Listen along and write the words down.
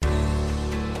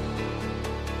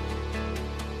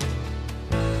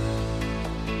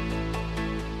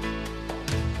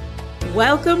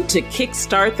Welcome to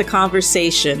Kickstart the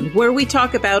Conversation, where we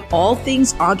talk about all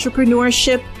things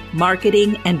entrepreneurship,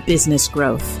 marketing, and business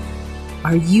growth.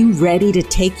 Are you ready to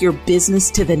take your business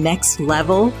to the next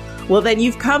level? Well, then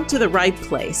you've come to the right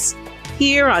place.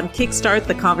 Here on Kickstart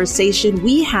the Conversation,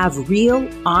 we have real,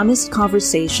 honest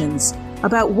conversations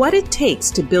about what it takes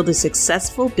to build a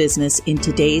successful business in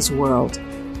today's world.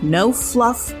 No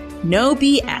fluff, no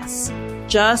BS.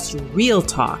 Just real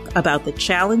talk about the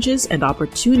challenges and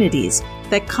opportunities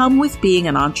that come with being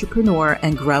an entrepreneur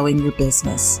and growing your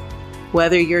business.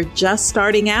 Whether you're just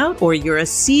starting out or you're a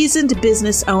seasoned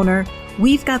business owner,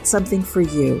 we've got something for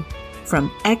you.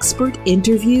 From expert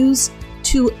interviews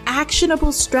to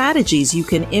actionable strategies you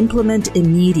can implement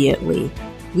immediately,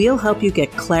 we'll help you get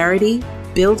clarity,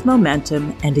 build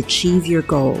momentum, and achieve your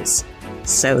goals.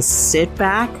 So sit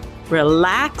back,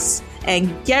 relax,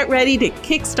 and get ready to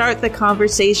kickstart the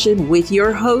conversation with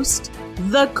your host,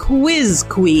 the Quiz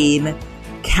Queen,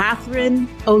 Catharine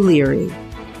O'Leary.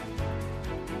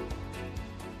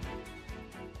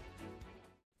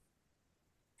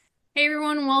 Hey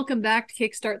everyone, welcome back to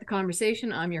Kickstart the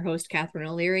Conversation. I'm your host, Catharine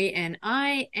O'Leary, and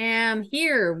I am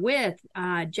here with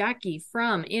Jackie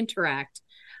from Interact.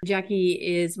 Jackie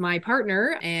is my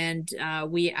partner, and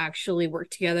we actually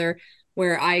work together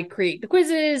where I create the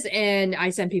quizzes and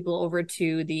I send people over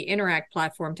to the Interact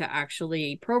platform to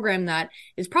actually program that.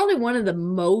 Is probably one of the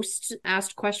most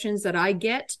asked questions that I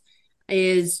get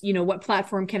is, what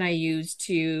platform can I use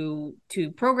to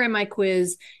program my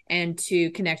quiz and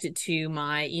to connect it to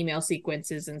my email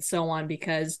sequences and so on,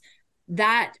 because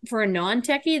that, for a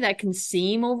non-techie, that can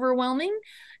seem overwhelming.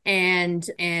 And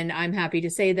I'm happy to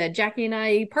say that Jackie and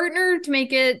I partner to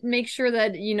make sure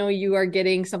that, you are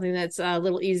getting something that's a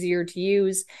little easier to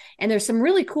use. And there's some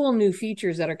really cool new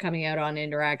features that are coming out on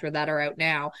Interact, or that are out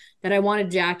now, that I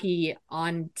wanted Jackie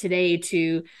on today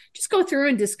to just go through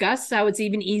and discuss how it's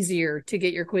even easier to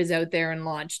get your quiz out there and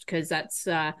launched, because that's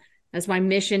my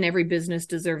mission. Every business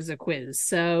deserves a quiz.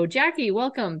 So Jackie,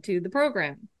 welcome to the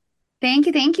program. Thank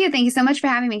you. Thank you so much for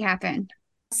having me, Catherine.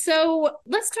 So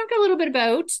let's talk a little bit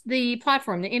about the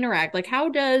platform, the Interact. Like, how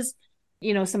does,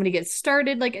 somebody get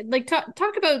started? Like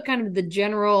talk about kind of the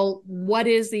general, what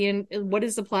is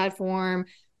the platform?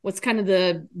 What's kind of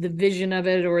the vision of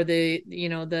it, or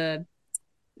because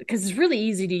it's really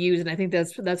easy to use. And I think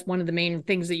that's one of the main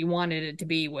things that you wanted it to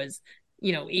be was,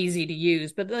 easy to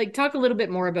use. But talk a little bit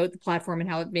more about the platform and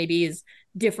how it maybe is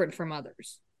different from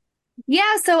others.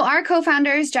 Yeah, so our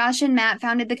co-founders, Josh and Matt,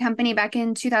 founded the company back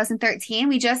in 2013.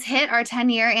 We just hit our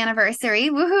 10-year anniversary.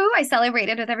 Woohoo! I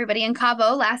celebrated with everybody in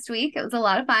Cabo last week. It was a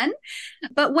lot of fun.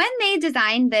 But when they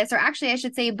designed this, or actually I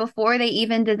should say before they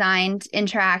even designed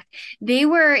Interact, they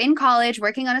were in college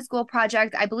working on a school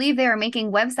project. I believe they were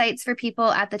making websites for people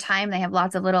at the time. They have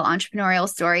lots of little entrepreneurial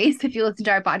stories. If you listen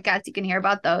to our podcast, you can hear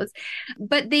about those.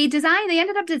 But they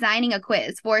ended up designing a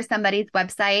quiz for somebody's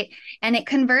website, and it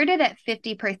converted at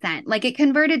 50%. Like, it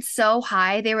converted so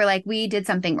high, they were like, we did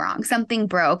something wrong. Something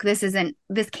broke. This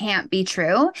can't be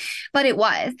true. But it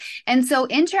was. And so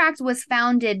Interact was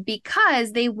founded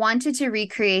because they wanted to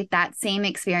recreate that same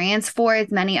experience for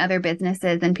as many other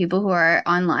businesses and people who are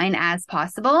online as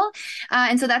possible.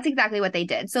 And so that's exactly what they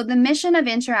did. So the mission of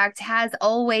Interact has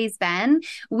always been,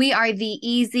 we are the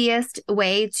easiest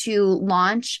way to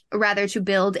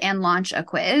build and launch a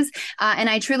quiz. And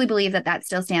I truly believe that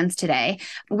still stands today.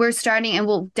 We're starting, and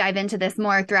we'll dive into this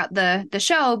more throughout the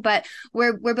show, but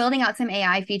we're building out some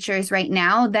AI features right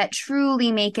now that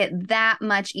truly make it that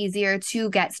much easier to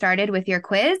get started with your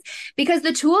quiz, because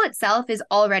the tool itself is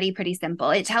already pretty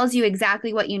simple. It tells you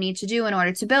exactly what you need to do in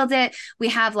order to build it. We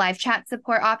have live chat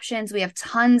support options. We have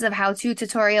tons of how-to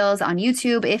tutorials on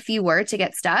YouTube if you were to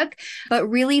get stuck, but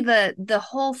really the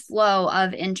whole flow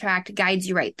of Interact guides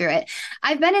you right through it.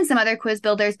 I've been in some other quiz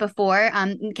builders before.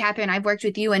 Catherine, I've worked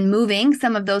with you in moving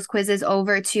some of those quizzes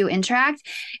over to Interact.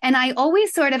 And I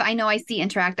always I know I see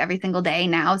Interact every single day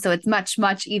now, so it's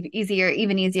much easier,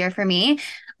 even easier for me.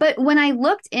 But when I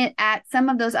looked at some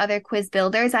of those other quiz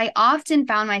builders, I often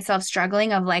found myself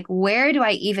struggling of like, where do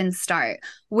I even start?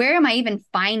 Where am I even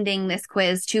finding this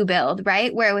quiz to build,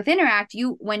 right? Where with Interact,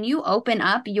 when you open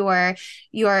up your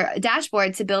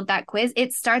dashboard to build that quiz,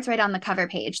 it starts right on the cover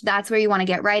page. That's where you want to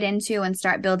get right into and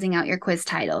start building out your quiz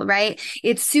title, right?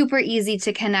 It's super easy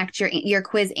to connect your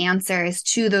quiz answers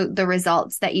to the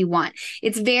results that you want.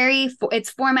 It's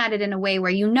formatted in a way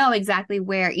where you know exactly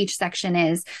where each section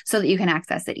is so that you can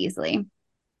access it easily.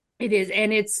 It is.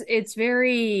 And it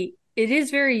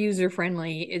is very user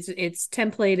friendly. It's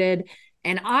templated,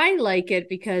 and I like it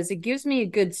because it gives me a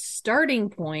good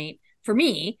starting point for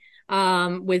me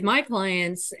with my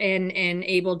clients and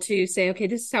able to say, okay,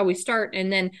 this is how we start.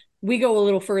 And then we go a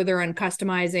little further on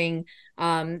customizing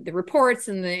the reports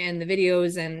and the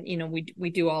videos, and we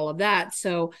do all of that.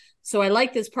 So I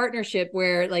like this partnership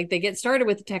where like they get started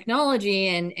with the technology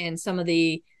and some of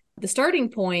the starting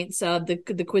points of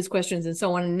the quiz questions and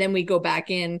so on, and then we go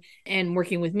back in and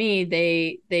working with me,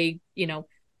 they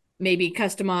maybe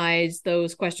customize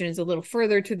those questions a little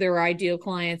further to their ideal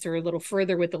clients, or a little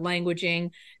further with the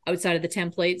languaging outside of the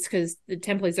templates, because the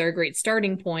templates are a great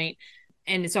starting point.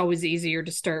 And it's always easier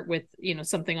to start with,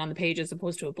 something on the page as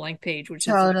opposed to a blank page, which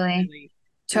is really,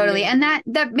 Totally. And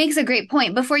that makes a great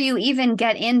point. Before you even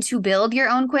get in to build your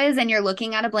own quiz and you're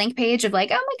looking at a blank page of like,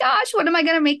 oh my gosh, what am I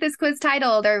going to make this quiz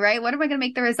titled? Or right, what am I going to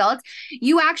make the results?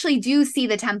 You actually do see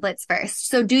the templates first.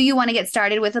 So do you want to get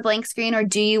started with a blank screen, or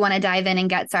do you want to dive in and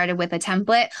get started with a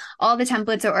template? All the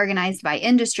templates are organized by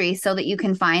industry so that you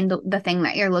can find the thing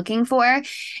that you're looking for.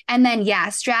 And then,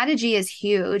 strategy is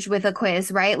huge with a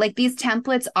quiz, right? Like these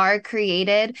templates are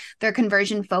created, they're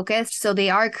conversion focused. So they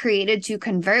are created to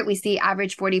convert. We see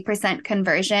average 40%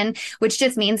 conversion, which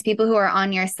just means people who are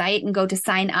on your site and go to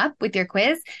sign up with your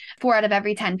quiz, 4 out of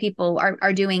every 10 people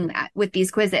are doing that with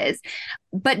these quizzes.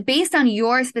 But based on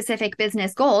your specific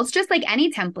business goals, just like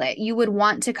any template, you would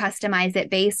want to customize it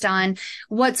based on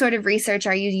what sort of research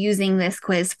are you using this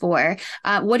quiz for?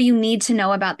 What do you need to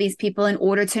know about these people in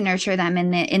order to nurture them in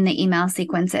the email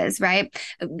sequences, right?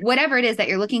 Whatever it is that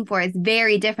you're looking for is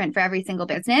very different for every single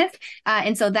business.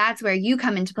 And so that's where you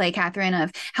come into play, Catherine,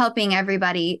 of helping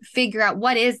everybody figure out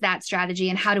what is that strategy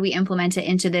and how do we implement it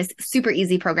into this super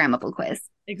easy programmable quiz.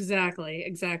 Exactly.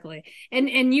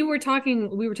 And we were talking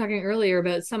earlier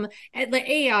about the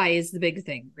AI is the big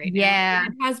thing right now. Yeah.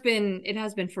 And it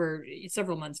has been for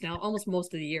several months now, almost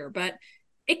most of the year, but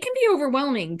it can be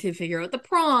overwhelming to figure out the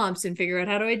prompts and figure out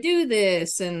how do I do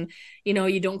this, and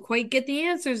you don't quite get the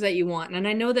answers that you want. And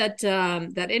I know that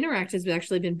that Interact has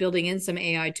actually been building in some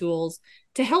AI tools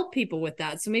to help people with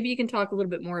that. So maybe you can talk a little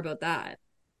bit more about that.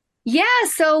 Yeah,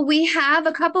 so we have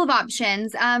a couple of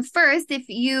options. First, if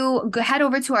you head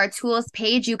over to our tools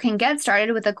page, you can get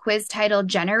started with a quiz title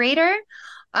generator,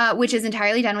 which is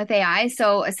entirely done with AI.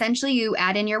 So essentially you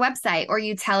add in your website, or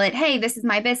you tell it, hey, this is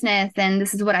my business and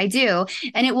this is what I do.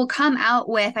 And it will come out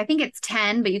with, I think it's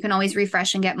 10, but you can always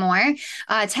refresh and get more,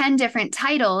 10 different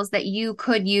titles that you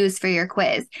could use for your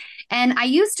quiz. And I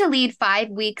used to lead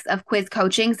 5 weeks of quiz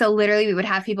coaching. So literally we would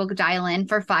have people dial in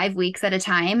for 5 weeks at a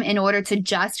time in order to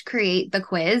just create the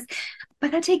quiz. But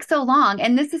that takes so long.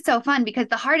 And this is so fun because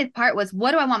the hardest part was,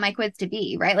 what do I want my quiz to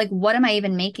be, right? Like, what am I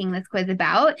even making this quiz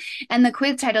about? And the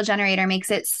quiz title generator makes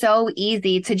it so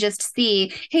easy to just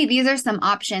see, hey, these are some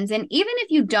options. And even if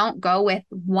you don't go with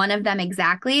one of them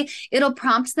exactly, it'll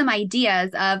prompt some ideas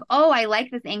of, oh, I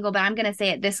like this angle, but I'm going to say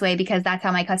it this way because that's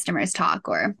how my customers talk,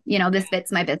 or, this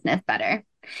fits my business better.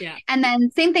 Yeah. And then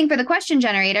same thing for the question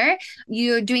generator.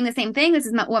 You're doing the same thing. This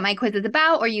is what my quiz is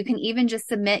about. Or you can even just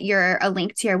submit a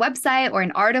link to your website or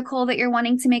an article that you're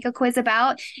wanting to make a quiz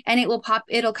about. And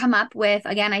it'll come up with,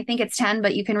 again, I think it's 10,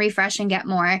 but you can refresh and get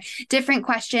more different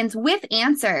questions with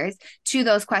answers to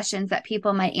those questions that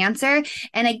people might answer.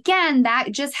 And again,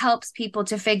 that just helps people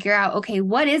to figure out, okay,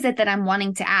 what is it that I'm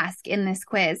wanting to ask in this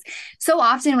quiz? So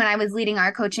often when I was leading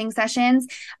our coaching sessions,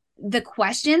 the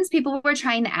questions people were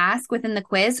trying to ask within the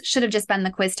quiz should have just been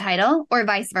the quiz title, or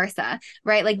vice versa,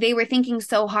 right? Like they were thinking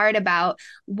so hard about,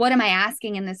 what am I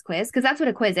asking in this quiz? Because that's what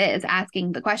a quiz is,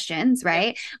 asking the questions,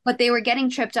 right? But they were getting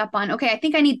tripped up on, okay, I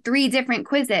think I need 3 different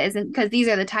quizzes because these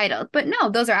are the titles. But no,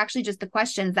 those are actually just the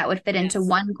questions that would fit into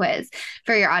one quiz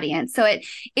for your audience. So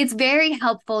it's very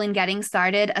helpful in getting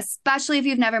started, especially if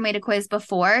you've never made a quiz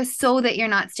before, so that you're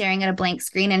not staring at a blank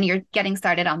screen and you're getting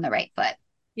started on the right foot.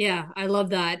 Yeah, I love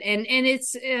that. And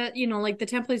it's, like the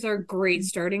templates are a great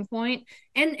starting point,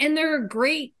 and they're a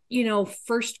great,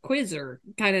 first quizzer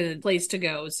kind of place to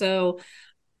go. So,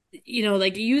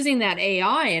 like using that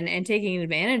AI and taking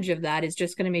advantage of that is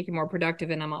just going to make you more productive.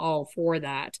 And I'm all for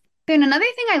that. And another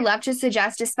thing I love to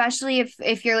suggest, especially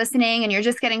if you're listening and you're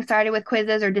just getting started with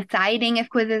quizzes or deciding if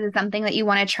quizzes is something that you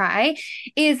want to try,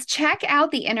 is check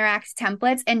out the Interact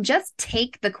templates and just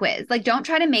take the quiz. Like, don't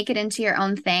try to make it into your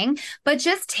own thing, but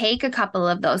just take a couple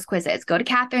of those quizzes. Go to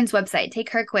Catharine's website, take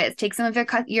her quiz, take some of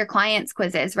your clients'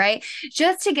 quizzes, right?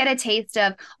 Just to get a taste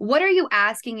of, what are you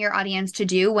asking your audience to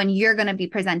do when you're going to be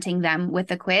presenting them with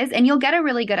the quiz? And you'll get a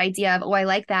really good idea of, oh, I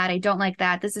like that. I don't like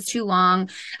that. This is too long.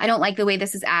 I don't like the way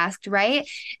this is asked. asked, right?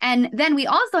 And then we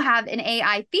also have an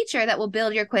AI feature that will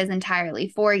build your quiz entirely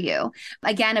for you.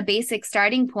 Again, a basic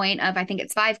starting point of, I think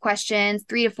it's 5 questions,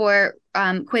 3 to 4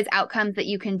 quiz outcomes that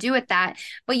you can do with that.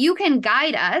 But you can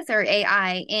guide us, or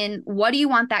AI, in what do you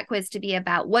want that quiz to be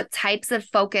about? What types of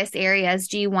focus areas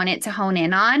do you want it to hone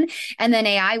in on? And then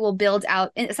AI will build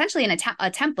out essentially a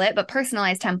template, but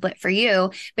personalized template for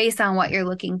you based on what you're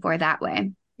looking for that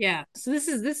way. Yeah. So this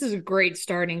is a great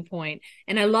starting point.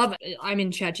 And I'm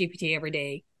in ChatGPT every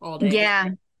day, all day.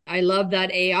 Yeah. I love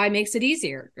that AI makes it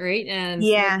easier, right? And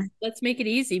yeah, let's make it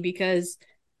easy, because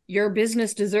your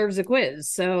business deserves a quiz.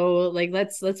 So like,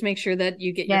 let's make sure that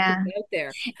you get your quiz out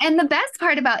there. And the best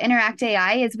part about Interact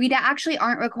AI is we actually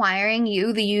aren't requiring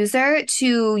you, the user,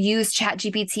 to use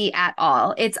ChatGPT at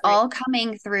all. It's all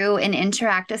coming through an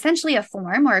Interact, essentially a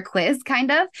form or a quiz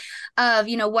kind of,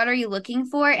 what are you looking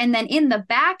for? And then in the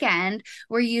back end,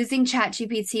 we're using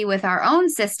ChatGPT with our own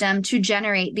system to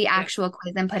generate the actual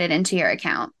quiz and put it into your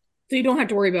account. So you don't have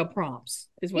to worry about prompts.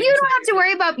 You don't have to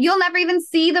worry about, you'll never even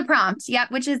see the prompt.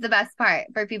 Yep, which is the best part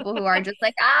for people who are just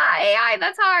like, AI,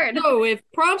 that's hard. So if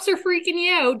prompts are freaking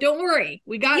you out, don't worry.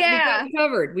 We got you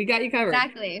covered. We got you covered.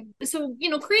 Exactly. So,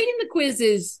 creating the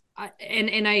quizzes,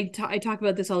 and I talk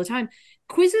about this all the time.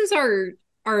 Quizzes are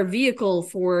a vehicle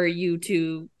for you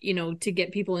to, to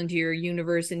get people into your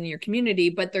universe and your community,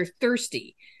 but they're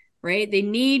thirsty. Right? They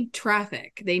need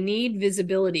traffic. They need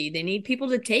visibility. They need people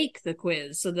to take the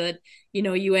quiz so that,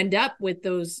 you end up with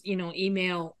those,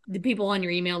 the people on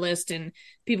your email list and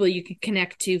people you can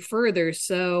connect to further.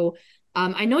 So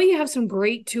I know you have some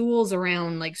great tools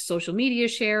around like social media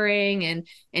sharing and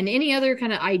any other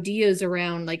kind of ideas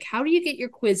around like, how do you get your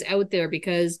quiz out there?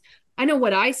 Because I know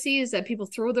what I see is that people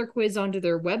throw their quiz onto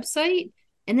their website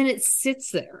and then it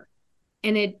sits there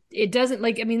and it doesn't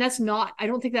I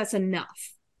don't think that's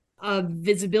enough of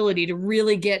visibility to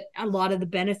really get a lot of the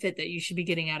benefit that you should be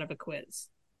getting out of a quiz.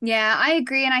 Yeah, I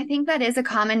agree. And I think that is a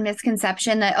common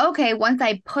misconception that, okay, once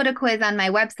I put a quiz on my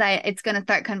website, it's going to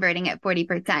start converting at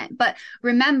 40%. But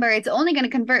remember, it's only going to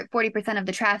convert 40% of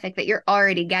the traffic that you're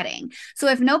already getting. So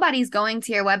if nobody's going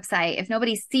to your website, if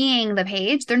nobody's seeing the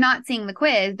page, they're not seeing the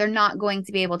quiz, they're not going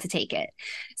to be able to take it.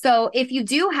 So if you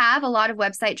do have a lot of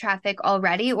website traffic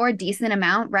already or a decent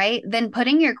amount, right, then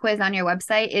putting your quiz on your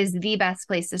website is the best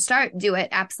place to start. Do it.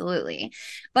 Absolutely.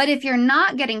 But if you're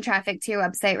not getting traffic to your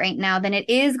website right now, then it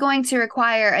is going to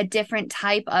require a different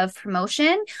type of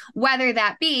promotion, whether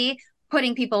that be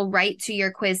putting people right to your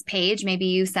quiz page. Maybe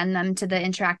you send them to the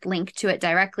Interact link to it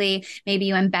directly. Maybe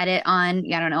you embed it on,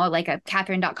 like a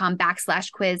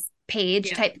Catharine.com/quiz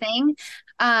page type thing.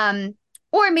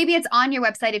 Or maybe it's on your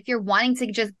website if you're wanting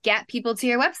to just get people to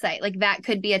your website. Like that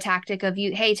could be a tactic of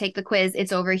you, hey, take the quiz,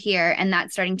 it's over here. And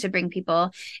that's starting to bring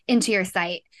people into your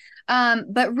site.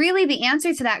 But really the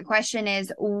answer to that question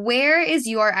is, where is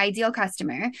your ideal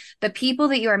customer? The people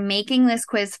that you are making this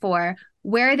quiz for,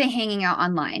 where are they hanging out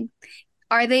online?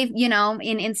 Are they, in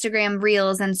Instagram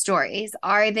reels and stories?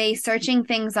 Are they searching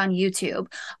things on YouTube?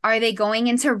 Are they going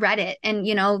into Reddit? And,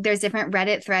 there's different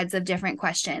Reddit threads of different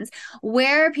questions.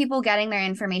 Where are people getting their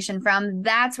information from?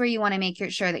 That's where you want to make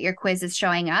sure that your quiz is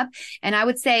showing up. And I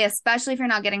would say, especially if you're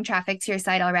not getting traffic to your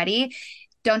site already,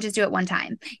 don't just do it one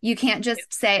time. You can't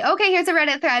just say, okay, here's a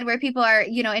Reddit thread where people are,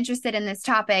 interested in this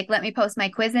topic. Let me post my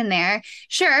quiz in there.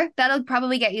 Sure, that'll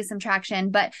probably get you some traction,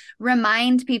 but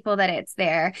remind people that it's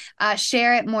there.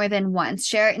 Share it more than once.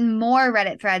 Share it in more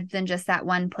Reddit threads than just that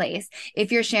one place.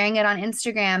 If you're sharing it on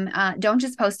Instagram, don't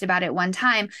just post about it one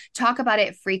time. Talk about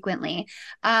it frequently.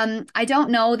 I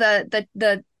don't know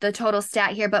the total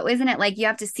stat here, but isn't it like you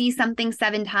have to see something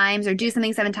 7 times or do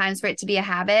something 7 times for it to be a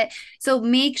habit? So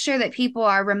make sure that people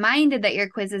are reminded that your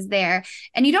quiz is there.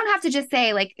 And you don't have to just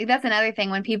say, like, that's another thing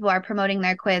when people are promoting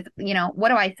their quiz, what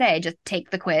do I say? Just take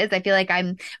the quiz. I feel like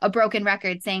I'm a broken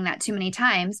record saying that too many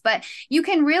times, but you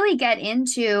can really get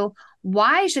into,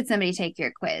 why should somebody take your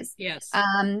quiz? Yes.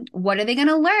 What are they going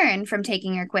to learn from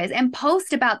taking your quiz? And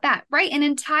post about that. Write an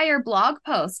entire blog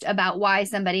post about why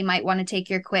somebody might want to take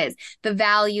your quiz, the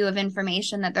value of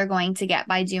information that they're going to get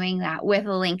by doing that, with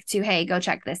a link to, hey, go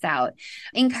check this out.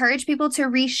 Encourage people to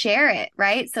reshare it,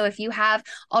 right? So if you have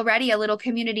already a little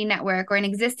community network or an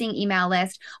existing email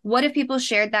list, what if people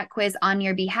shared that quiz on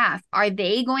your behalf? Are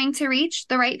they going to reach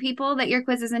the right people that your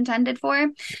quiz is intended for?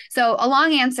 So a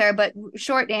long answer, but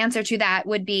short answer to that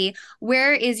would be,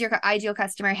 where is your ideal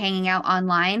customer hanging out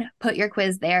online? Put your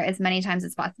quiz there as many times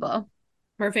as possible.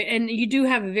 Perfect. And you do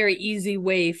have a very easy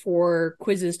way for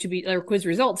quiz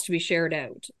results to be shared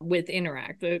out with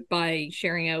Interact by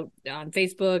sharing out on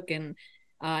Facebook and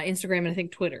Instagram and I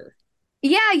think Twitter.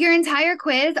 Yeah, your entire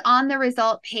quiz on the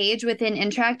result page within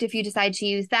Interact, if you decide to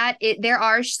use that, there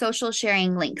are social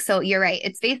sharing links. So you're right.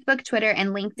 It's Facebook, Twitter, and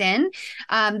LinkedIn.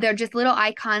 They're just little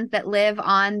icons that live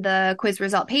on the quiz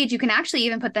result page. You can actually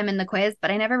even put them in the quiz, but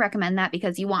I never recommend that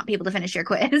because you want people to finish your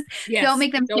quiz. Don't Yes,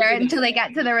 make them don't share do it that. until they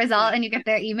get to the result and you get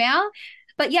their email.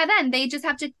 But yeah, then they just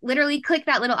have to literally click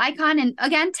that little icon and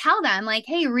again, tell them like,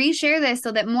 hey, reshare this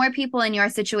so that more people in your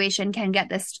situation can get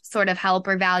this sort of help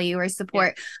or value or Yeah.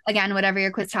 support. Again, whatever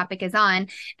your quiz topic is on.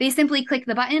 They simply click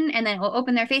the button and then it will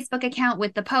open their Facebook account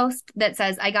with the post that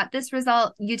says, I got this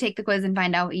result. You take the quiz and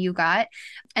find out what you got.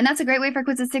 And that's a great way for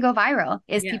quizzes to go viral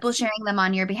is people Yes. sharing them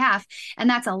on your behalf. And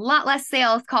that's a lot less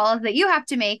sales calls that you have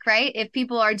to make, right? If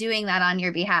people are doing that on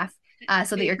your behalf.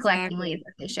 So that you're collecting leads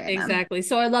if they share them. Exactly.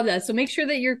 So I love that. So make sure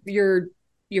that you're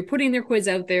putting their quiz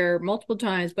out there multiple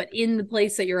times, but in the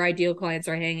place that your ideal clients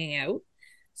are hanging out.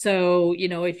 So,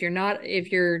 if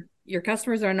your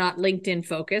customers are not LinkedIn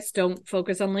focused, don't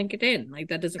focus on LinkedIn. Like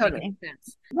that doesn't make any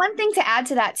sense. One thing to add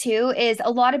to that too is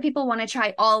a lot of people want to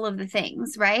try all of the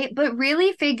things, right? But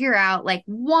really figure out like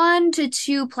 1 to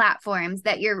 2 platforms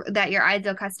that your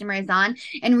ideal customer is on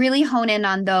and really hone in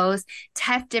on those,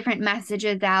 test different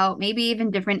messages out, maybe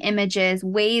even different images,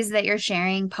 ways that you're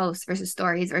sharing posts versus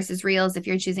stories versus reels if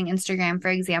you're choosing Instagram, for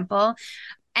example.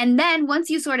 And then once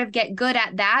you sort of get good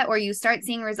at that, or you start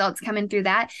seeing results coming through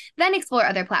that, then explore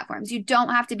other platforms. You don't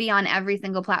have to be on every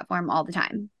single platform all the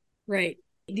time. Right.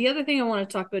 The other thing I want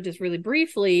to talk about just really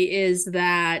briefly is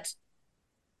that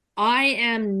I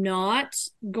am not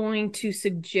going to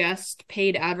suggest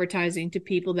paid advertising to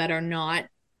people that are not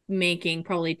making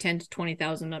probably $10,000 to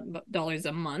 $20,000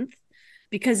 a month,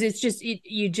 because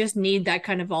you just need that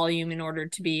kind of volume in order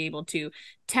to be able to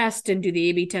test and do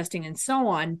the A/B testing and so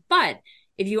on. But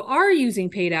if you are using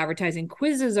paid advertising,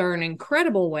 quizzes are an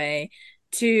incredible way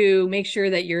to make sure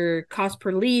that your cost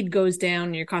per lead goes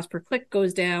down, your cost per click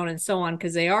goes down, and so on,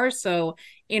 because they are so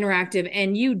interactive.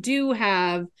 And you do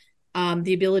have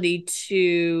the ability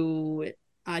to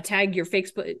tag your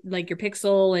Facebook, like your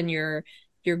Pixel and your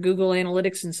Google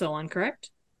Analytics and so on,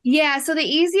 correct? Yeah, so the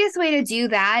easiest way to do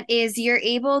that is you're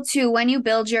able to, when you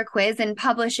build your quiz and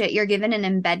publish it, you're given an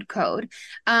embed code.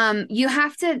 You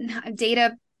have to,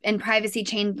 data and privacy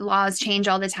laws change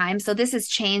all the time. So this has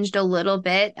changed a little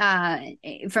bit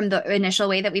from the initial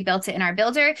way that we built it in our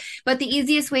builder. But the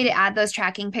easiest way to add those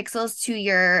tracking pixels to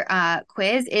your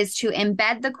quiz is to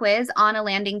embed the quiz on a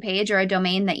landing page or a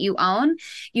domain that you own.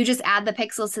 You just add the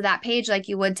pixels to that page like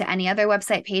you would to any other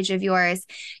website page of yours.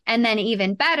 And then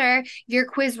even better, your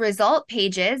quiz result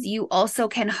pages, you also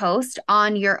can host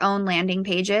on your own landing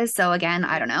pages. So again,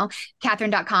 I don't know,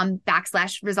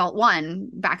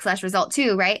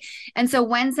 Catharine.com/result1/result2, right? And so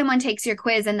when someone takes your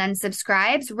quiz and then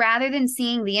subscribes, rather than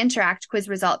seeing the Interact quiz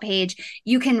result page,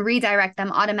 you can redirect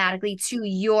them automatically to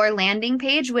your landing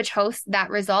page, which hosts that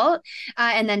result.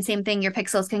 And then same thing, your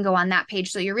pixels can go on that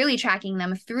page. So you're really tracking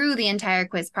them through the entire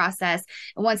quiz process.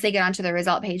 Once they get onto the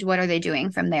result page, what are they doing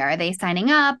from there? Are they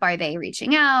signing up? Are they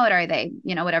reaching out? Are they,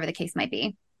 whatever the case might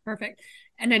be? Perfect.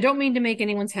 And I don't mean to make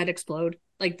anyone's head explode.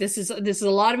 Like this is a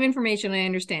lot of information. I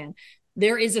understand.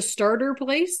 There is a starter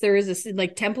place. There is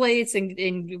like templates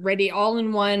and ready all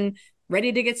in one,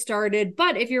 ready to get started.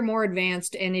 But if you're more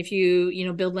advanced and if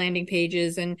you build landing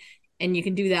pages and you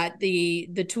can do that,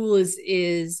 the tool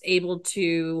is able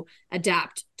to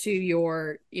adapt to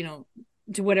your,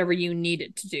 to whatever you need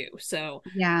it to do. So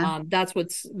yeah, that's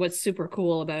what's super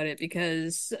cool about it,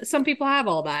 because some people have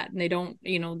all that and they don't,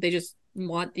 they just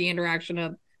want the interaction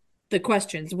of the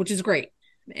questions, which is great.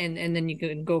 And then you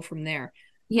can go from there.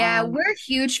 Yeah, we're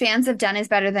huge fans of done is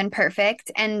better than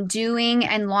perfect and doing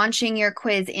and launching your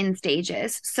quiz in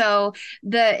stages. So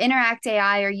the Interact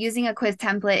AI or using a quiz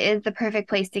template is the perfect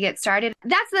place to get started.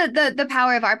 That's the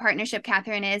power of our partnership,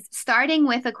 Catherine, is starting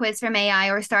with a quiz from AI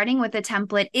or starting with a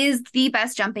template is the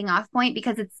best jumping off point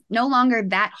because it's no longer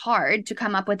that hard to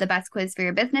come up with the best quiz for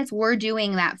your business. We're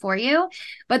doing that for you.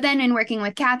 But then in working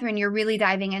with Catherine, you're really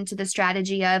diving into the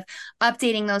strategy of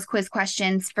updating those quiz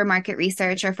questions for market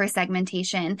research or for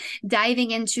segmentation, diving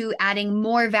into adding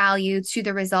more value to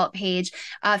the result page,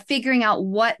 figuring out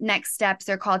what next steps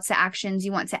or calls to actions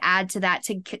you want to add to that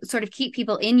to sort of keep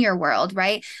people in your world,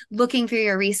 right? Looking through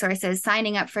your resources,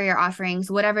 signing up for your offerings,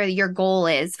 whatever your goal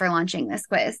is for launching this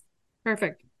quiz.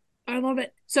 Perfect. I love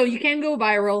it. So you can go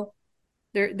viral.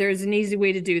 There's an easy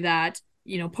way to do that.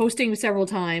 Posting several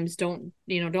times. Don't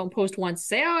post once,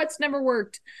 say, oh, it's never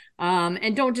worked.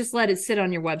 And don't just let it sit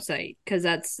on your website, because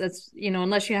that's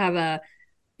unless you have a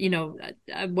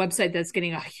website that's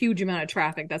getting a huge amount of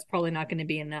traffic, that's probably not going to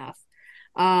be enough.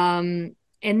 And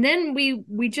then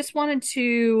we just wanted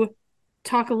to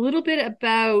talk a little bit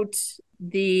about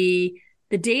the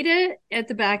data at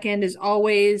the back end is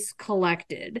always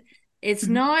collected. It's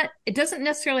not, it doesn't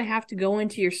necessarily have to go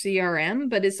into your CRM,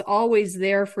 but it's always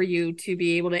there for you to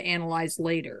be able to analyze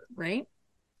later, right?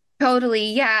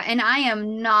 Totally. Yeah. And I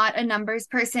am not a numbers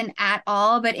person at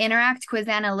all, but Interact quiz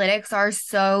analytics are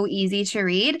so easy to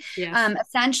read. Yes.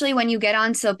 Essentially, when you get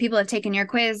on, so people have taken your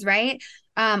quiz, right?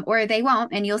 Or they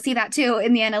won't, and you'll see that too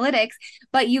in the analytics,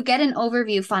 but you get an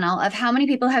overview funnel of how many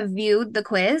people have viewed the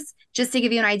quiz, just to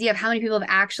give you an idea of how many people have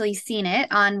actually seen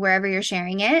it on wherever you're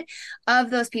sharing it. Of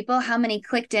those people, how many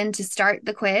clicked in to start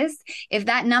the quiz? If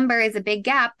that number is a big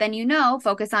gap, then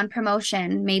focus on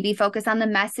promotion, maybe focus on the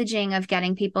messaging of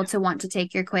getting people to want to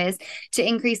take your quiz to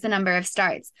increase the number of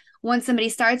starts. Once somebody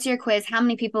starts your quiz, how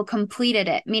many people completed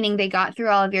it? Meaning they got through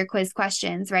all of your quiz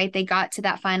questions, right? They got to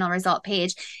that final result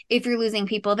page. If you're losing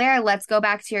people there, let's go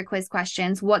back to your quiz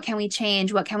questions. What can we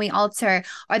change? What can we alter?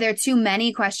 Are there too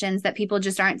many questions that people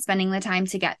just aren't spending the time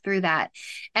to get through that?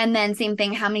 And then same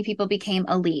thing, how many people became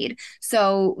a lead?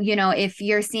 So, if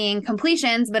you're seeing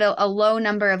completions, but a low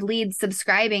number of leads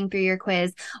subscribing through your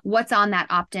quiz, what's on that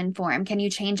opt-in form? Can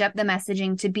you change up the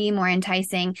messaging to be more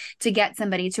enticing to get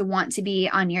somebody to want to be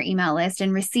on your email list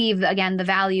and receive, again, the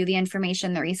value, the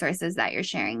information, the resources that you're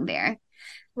sharing there?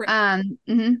 Right.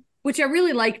 Which I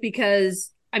really like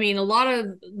because, I mean, a lot of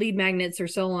lead magnets are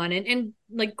so on, and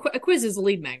like a quiz is a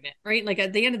lead magnet, right? Like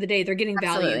at the end of the day, they're getting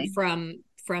value from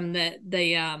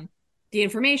the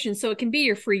information. So it can be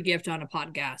your free gift on a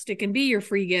podcast. It can be your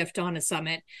free gift on a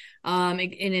summit, in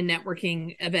a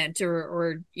networking event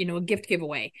or a gift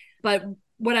giveaway. But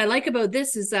what I like about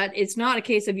this is that it's not a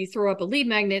case of you throw up a lead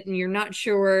magnet and you're not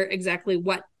sure exactly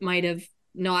what might have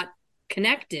not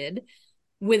connected.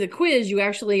 With a quiz, you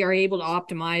actually are able to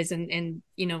optimize and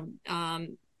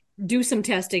do some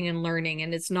testing and learning.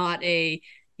 And it's not a,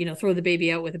 throw the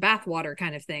baby out with the bathwater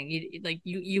kind of thing.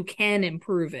 You can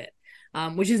improve it,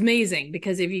 which is amazing,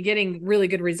 because if you're getting really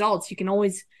good results, you can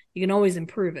always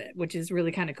improve it, which is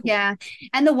really kind of cool. Yeah.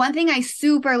 And the one thing I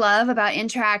super love about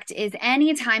Interact is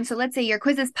anytime, so let's say your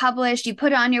quiz is published, you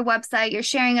put it on your website, you're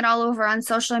sharing it all over on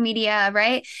social media,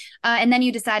 right? And then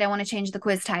you decide, I want to change the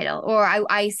quiz title, or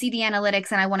I see the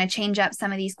analytics and I want to change up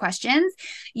some of these questions.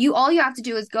 All you have to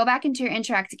do is go back into your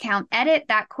Interact account, edit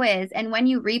that quiz. And when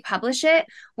you republish it,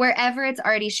 wherever it's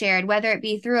already shared, whether it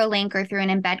be through a link or through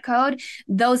an embed code,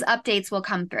 those updates will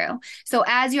come through. So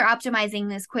as you're optimizing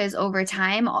this quiz over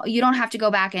time, you don't have to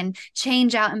go back and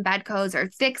change out embed codes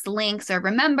or fix links or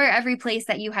remember every place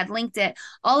that you had linked it.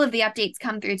 All of the updates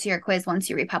come through to your quiz once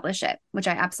you republish it, which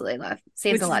I absolutely love.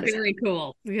 Saves a lot of time. Very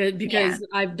cool, because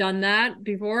I've done that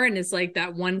before, and it's like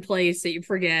that one place that you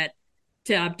forget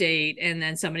to update, and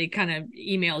then somebody kind of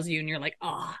emails you and you're like,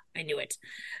 oh, I knew it.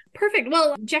 Perfect.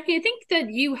 Well, Jackie, I think that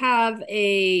you have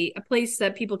a place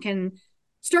that people can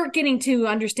start getting to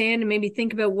understand and maybe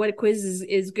think about what a quiz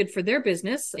is good for their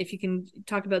business. If you can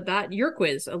talk about that, your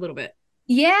quiz a little bit.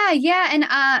 Yeah. And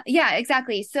yeah,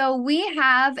 exactly. So we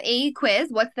have a quiz.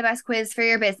 What's the best quiz for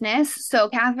your business? So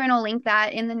Catharine will link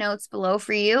that in the notes below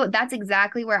for you. That's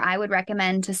exactly where I would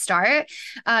recommend to start.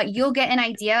 You'll get an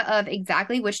idea of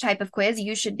exactly which type of quiz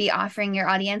you should be offering your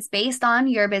audience based on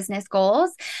your business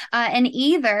goals. And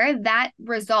either that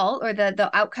result or the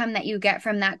outcome that you get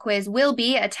from that quiz will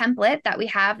be a template that we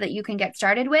have that you can get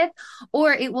started with,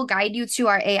 or it will guide you to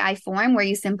our AI form where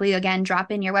you simply, again,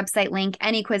 drop in your website link,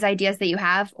 any quiz ideas that you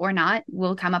have or not,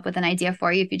 we'll come up with an idea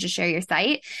for you if you just share your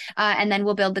site. And then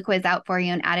we'll build the quiz out for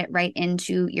you and add it right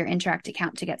into your Interact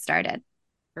account to get started.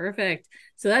 Perfect.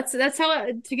 So that's how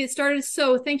to get started.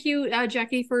 So thank you,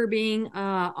 Jackie, for being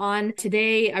on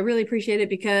today. I really appreciate it,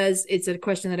 because it's a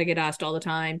question that I get asked all the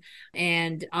time.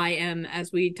 And I am,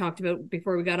 as we talked about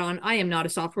before we got on, I am not a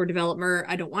software developer.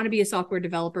 I don't want to be a software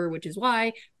developer, which is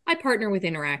why I partner with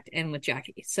Interact and with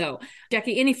Jackie. So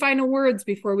Jackie, any final words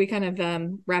before we kind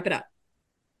of wrap it up?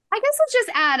 I guess I'll just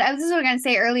add, I was just going to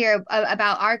say earlier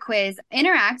about our quiz.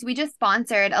 Interact, we just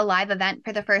sponsored a live event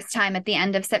for the first time at the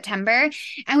end of September.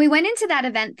 And we went into that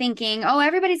event thinking, oh,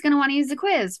 everybody's going to want to use the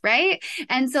quiz, right?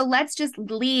 And so let's just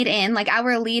lead in, like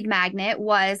our lead magnet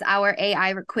was our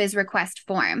AI quiz request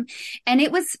form. And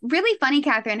it was really funny,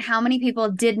 Catharine, how many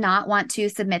people did not want to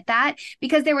submit that,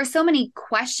 because there were so many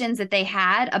questions that they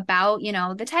had about,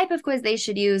 the type of quiz they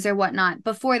should use or whatnot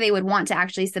before they would want to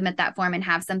actually submit that form and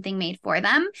have something made for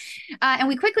them. And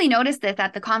we quickly noticed this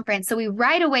at the conference. So we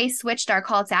right away switched our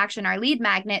call to action, our lead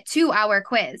magnet, to our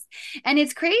quiz. And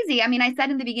it's crazy. I mean, I said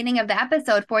in the beginning of the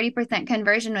episode, 40%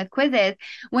 conversion with quizzes.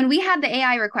 When we had the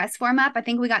AI request form up, I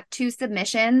think we got 2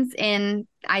 submissions in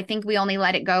I think we only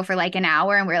let it go for like an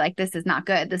hour and we're like, this is not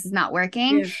good. This is not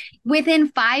working. Yeah. Within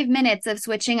 5 minutes of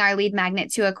switching our lead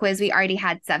magnet to a quiz, we already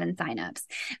had 7 signups.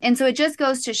 And so it just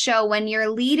goes to show when you're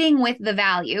leading with the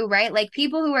value, right? Like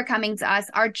people who are coming to us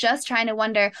are just trying to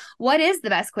wonder, what is the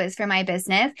best quiz for my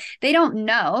business? They don't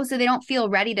know, so they don't feel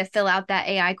ready to fill out that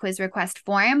AI quiz request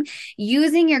form.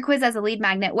 Using your quiz as a lead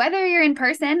magnet, whether you're in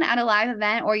person at a live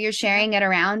event or you're sharing it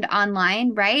around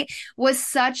online, right, was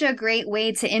such a great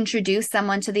way to introduce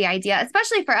someone to the idea,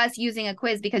 especially for us using a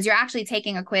quiz, because you're actually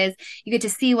taking a quiz. You get to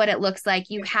see what it looks like.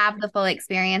 You have the full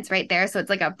experience right there. So it's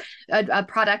like a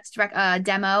product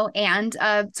demo and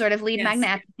a sort of lead magnet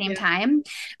at the same time.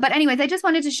 But anyways, I just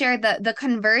wanted to share the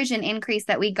conversion increase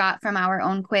that we got from our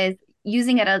own quiz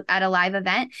using it at a live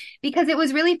event, because it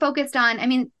was really focused on, I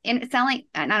mean, in selling,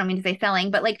 I don't mean to say selling,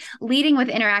 but like leading with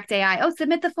Interact AI. Oh,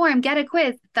 submit the form, get a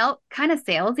quiz, felt kind of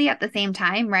salesy at the same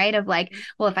time, right? Of like,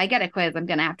 well, if I get a quiz, I'm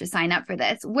going to have to sign up for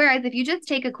this. Whereas if you just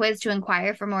take a quiz to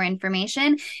inquire for more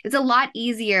information, it's a lot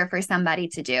easier for somebody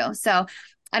to do. So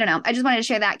I don't know. I just wanted to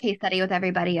share that case study with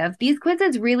everybody of these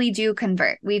quizzes really do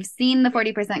convert. We've seen the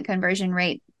 40% conversion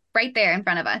rate right there in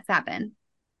front of us happen.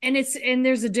 And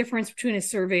there's a difference between a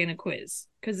survey and a quiz,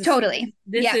 because totally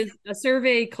this is a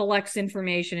survey collects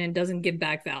information and doesn't give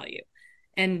back value.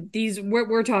 And these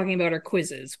we're talking about are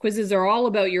quizzes. Quizzes are all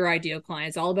about your ideal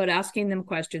clients, all about asking them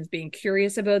questions, being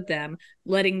curious about them,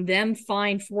 letting them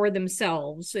find for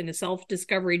themselves in a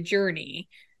self-discovery journey,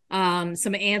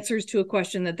 some answers to a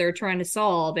question that they're trying to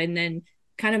solve. And then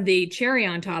kind of the cherry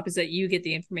on top is that you get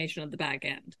the information at the back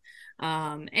end.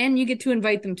 And you get to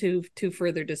invite them to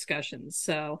further discussions.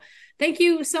 So thank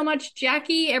you so much,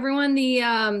 Jackie. Everyone,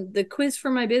 the quiz for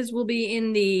my biz will be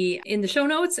in the show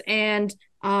notes, and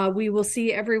we will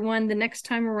see everyone the next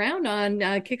time around on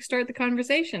Kickstart the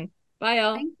Conversation. Bye,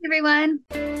 y'all. Thanks, everyone.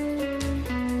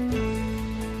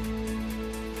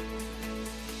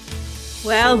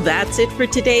 Well, that's it for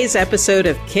today's episode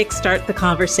of Kickstart the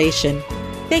Conversation.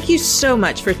 Thank you so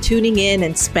much for tuning in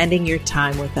and spending your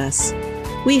time with us.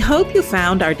 We hope you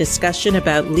found our discussion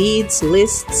about leads,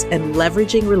 lists, and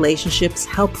leveraging relationships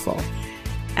helpful.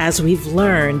 As we've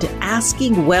learned,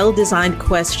 asking well-designed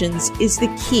questions is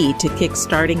the key to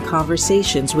kickstarting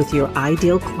conversations with your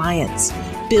ideal clients,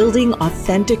 building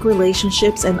authentic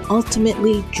relationships, and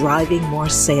ultimately driving more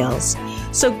sales.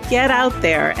 So get out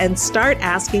there and start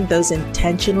asking those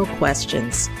intentional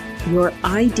questions. Your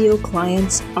ideal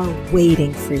clients are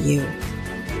waiting for you.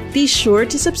 Be sure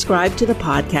to subscribe to the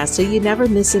podcast so you never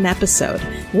miss an episode.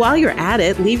 While you're at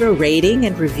it, leave a rating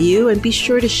and review, and be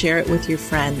sure to share it with your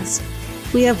friends.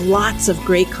 We have lots of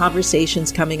great conversations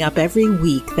coming up every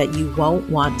week that you won't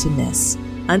want to miss.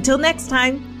 Until next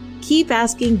time, keep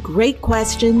asking great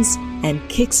questions and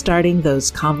kickstarting those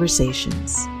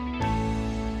conversations.